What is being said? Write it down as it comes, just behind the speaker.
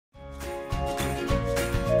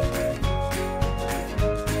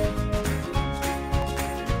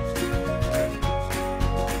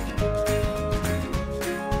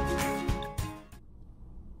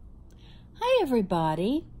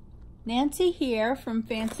everybody, Nancy here from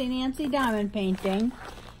Fancy Nancy Diamond Painting,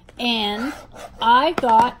 and I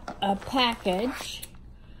got a package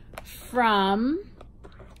from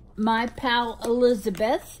my pal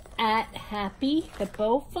Elizabeth at Happy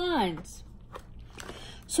Hippo Finds.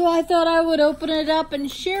 So I thought I would open it up and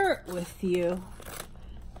share it with you.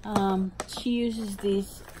 She uses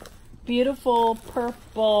these beautiful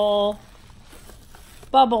purple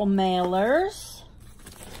bubble mailers.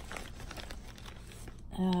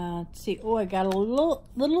 Let's see. Oh, I got a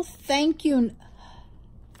little thank you.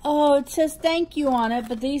 Oh, it says thank you on it,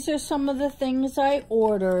 but these are some of the things I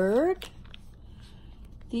ordered.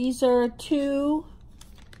 These are 2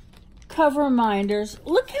 cover minders.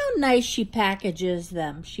 Look how nice she packages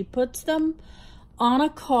them. She puts them on a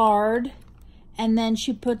card, and then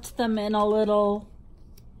she puts them in a little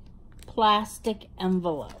plastic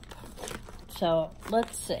envelope. So,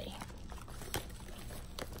 let's see.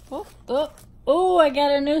 Oh, I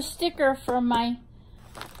got a new sticker from my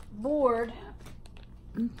board.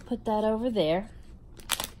 Put that over there.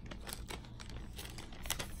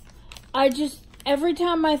 Every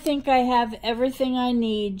time I think I have everything I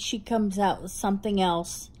need, she comes out with something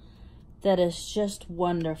else that is just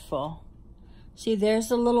wonderful. See, there's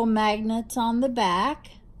the little magnets on the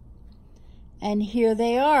back. And here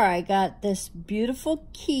they are. I got this beautiful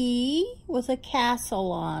key with a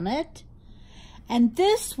castle on it. And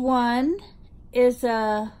this one is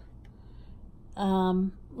like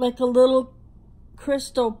a little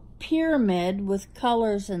crystal pyramid with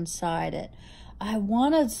colors inside it. I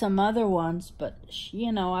wanted some other ones, but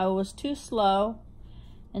you know, I was too slow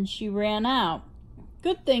and she ran out.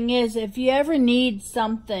 Good thing is, if you ever need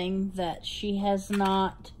something that she has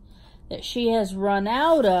run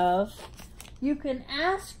out of, you can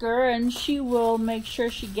ask her and she will make sure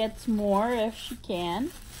she gets more if she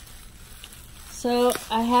can. So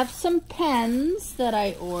I have some pens that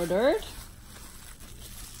I ordered.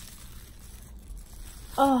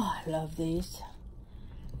 Oh, I love these.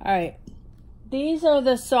 All right. These are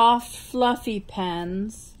the soft, fluffy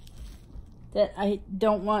pens that I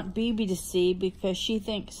don't want Bibi to see because she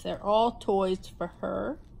thinks they're all toys for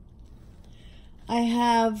her. I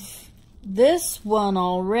have this one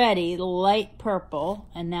already, the light purple,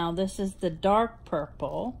 and now this is the dark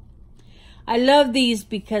purple. I love these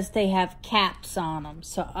because they have caps on them,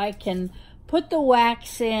 so I can put the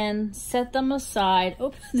wax in, set them aside.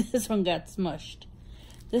 Oops, this one got smushed.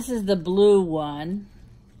 This is the blue one.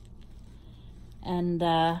 And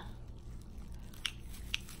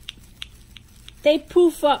they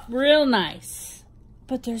poof up real nice,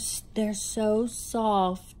 but they're so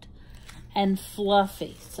soft and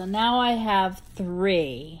fluffy. So now I have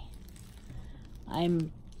 3.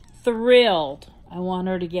 I'm thrilled. I want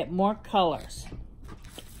her to get more colors.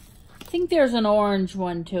 I think there's an orange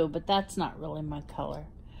one too, but that's not really my color.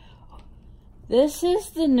 This is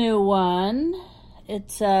the new one.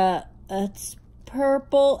 It's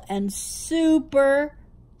purple and super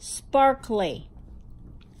sparkly.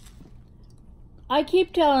 I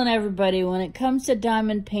keep telling everybody, when it comes to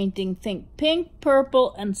diamond painting, think pink,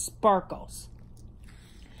 purple, and sparkles.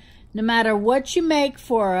 No matter what you make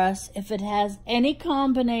for us, if it has any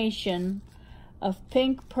combination of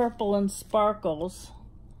pink, purple, and sparkles,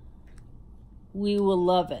 we will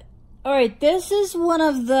love it. All right, this is one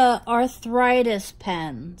of the arthritis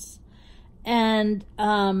pens. And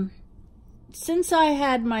since I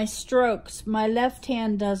had my strokes, my left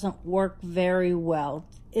hand doesn't work very well.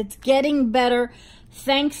 It's getting better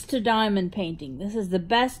thanks to diamond painting. This is the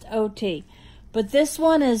best OT. But this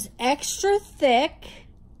one is extra thick,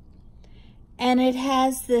 and it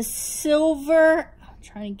has this silver, I'm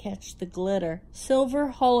trying to catch the glitter,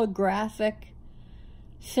 silver holographic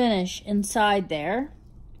finish inside there.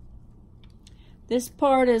 This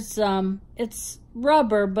part is, it's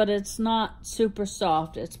rubber, but it's not super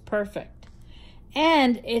soft. It's perfect.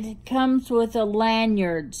 And it comes with a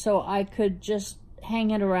lanyard, so I could just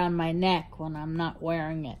hang it around my neck when I'm not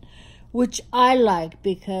wearing it, which I like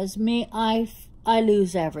because I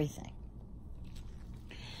lose everything.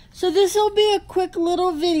 So this will be a quick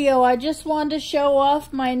little video. I just wanted to show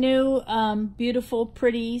off my new beautiful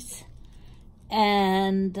pretties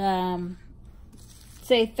and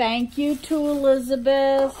say thank you to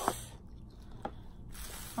Elizabeth.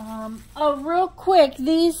 Oh, real quick,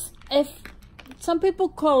 these, if some people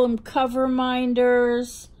call them cover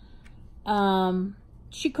minders,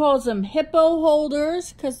 she calls them hippo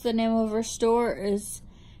holders because the name of her store is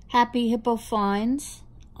Happy Hippo Finds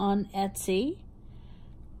on Etsy.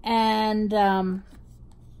 And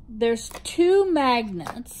there's 2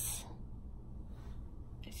 magnets.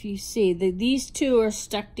 If you see, these 2 are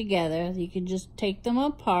stuck together. You can just take them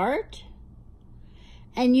apart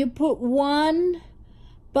and you put one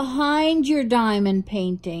behind your diamond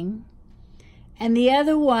painting, and the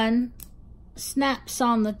other one snaps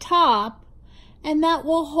on the top, and that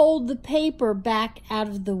will hold the paper back out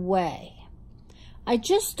of the way. I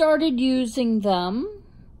just started using them,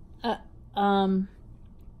 and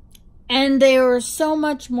they are so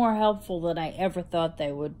much more helpful than I ever thought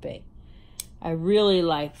they would be. I really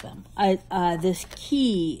like them. This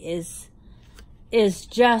key is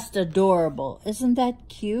just adorable. Isn't that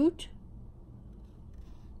cute?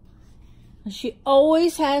 She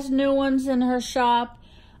always has new ones in her shop.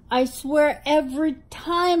 I swear every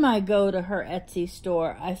time I go to her Etsy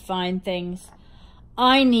store, I find things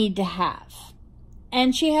I need to have.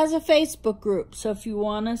 And she has a Facebook group, so if you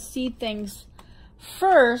want to see things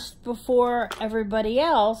first before everybody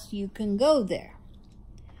else, you can go there.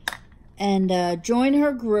 And join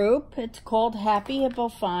her group. It's called Happy Hippo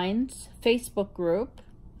Finds Facebook group.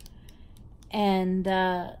 And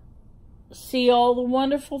see all the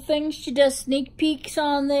wonderful things she does, sneak peeks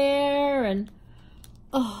on there, and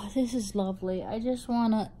oh, this is lovely. I just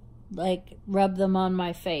want to like rub them on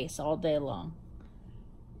my face all day long.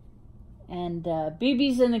 And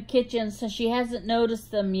BB's in the kitchen, so she hasn't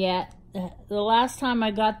noticed them yet. The last time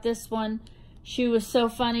I got this one, she was so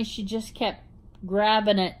funny, she just kept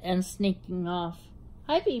grabbing it and sneaking off.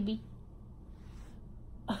 Hi, BB.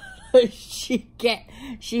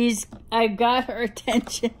 I got her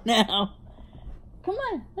attention now. Come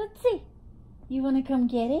on, let's see. You want to come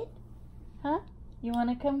get it? Huh? You want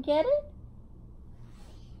to come get it?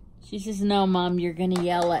 She says, no, Mom, you're going to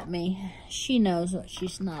yell at me. She knows what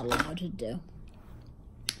she's not allowed to do.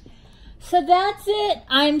 So that's it.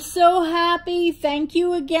 I'm so happy. Thank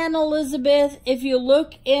you again, Elizabeth. If you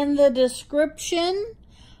look in the description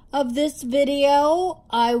of this video,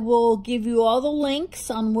 I will give you all the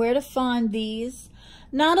links on where to find these.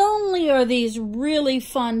 Not only are these really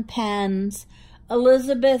fun pens,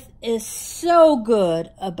 Elizabeth is so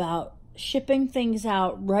good about shipping things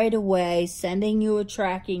out right away, sending you a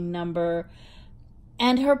tracking number,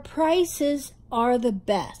 and her prices are the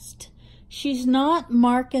best. She's not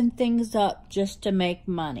marking things up just to make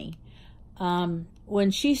money.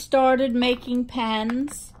 When she started making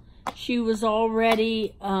pens, she was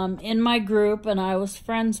already in my group and I was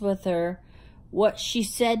friends with her. What she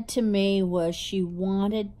said to me was she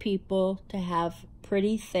wanted people to have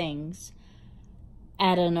pretty things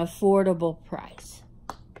at an affordable price.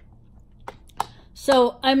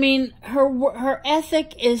 So, I mean, her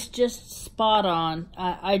ethic is just spot on.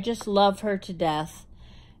 I just love her to death.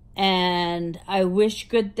 And I wish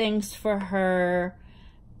good things for her.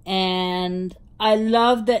 And I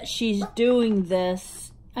love that she's doing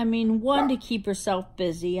this. I mean, one, to keep herself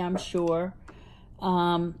busy, I'm sure.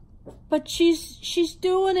 But she's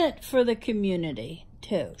doing it for the community,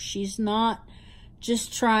 too. She's not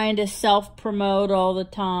just trying to self-promote all the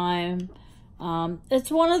time.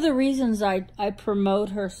 It's one of the reasons I promote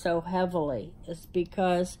her so heavily, is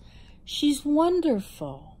because she's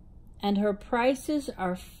wonderful and her prices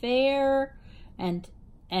are fair and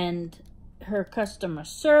her customer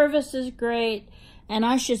service is great, and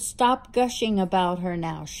I should stop gushing about her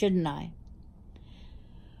now, shouldn't I?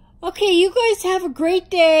 Okay, you guys have a great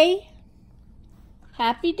day.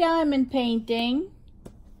 Happy diamond painting.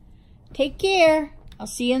 Take care. I'll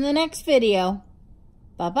see you in the next video.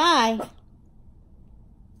 Bye-bye.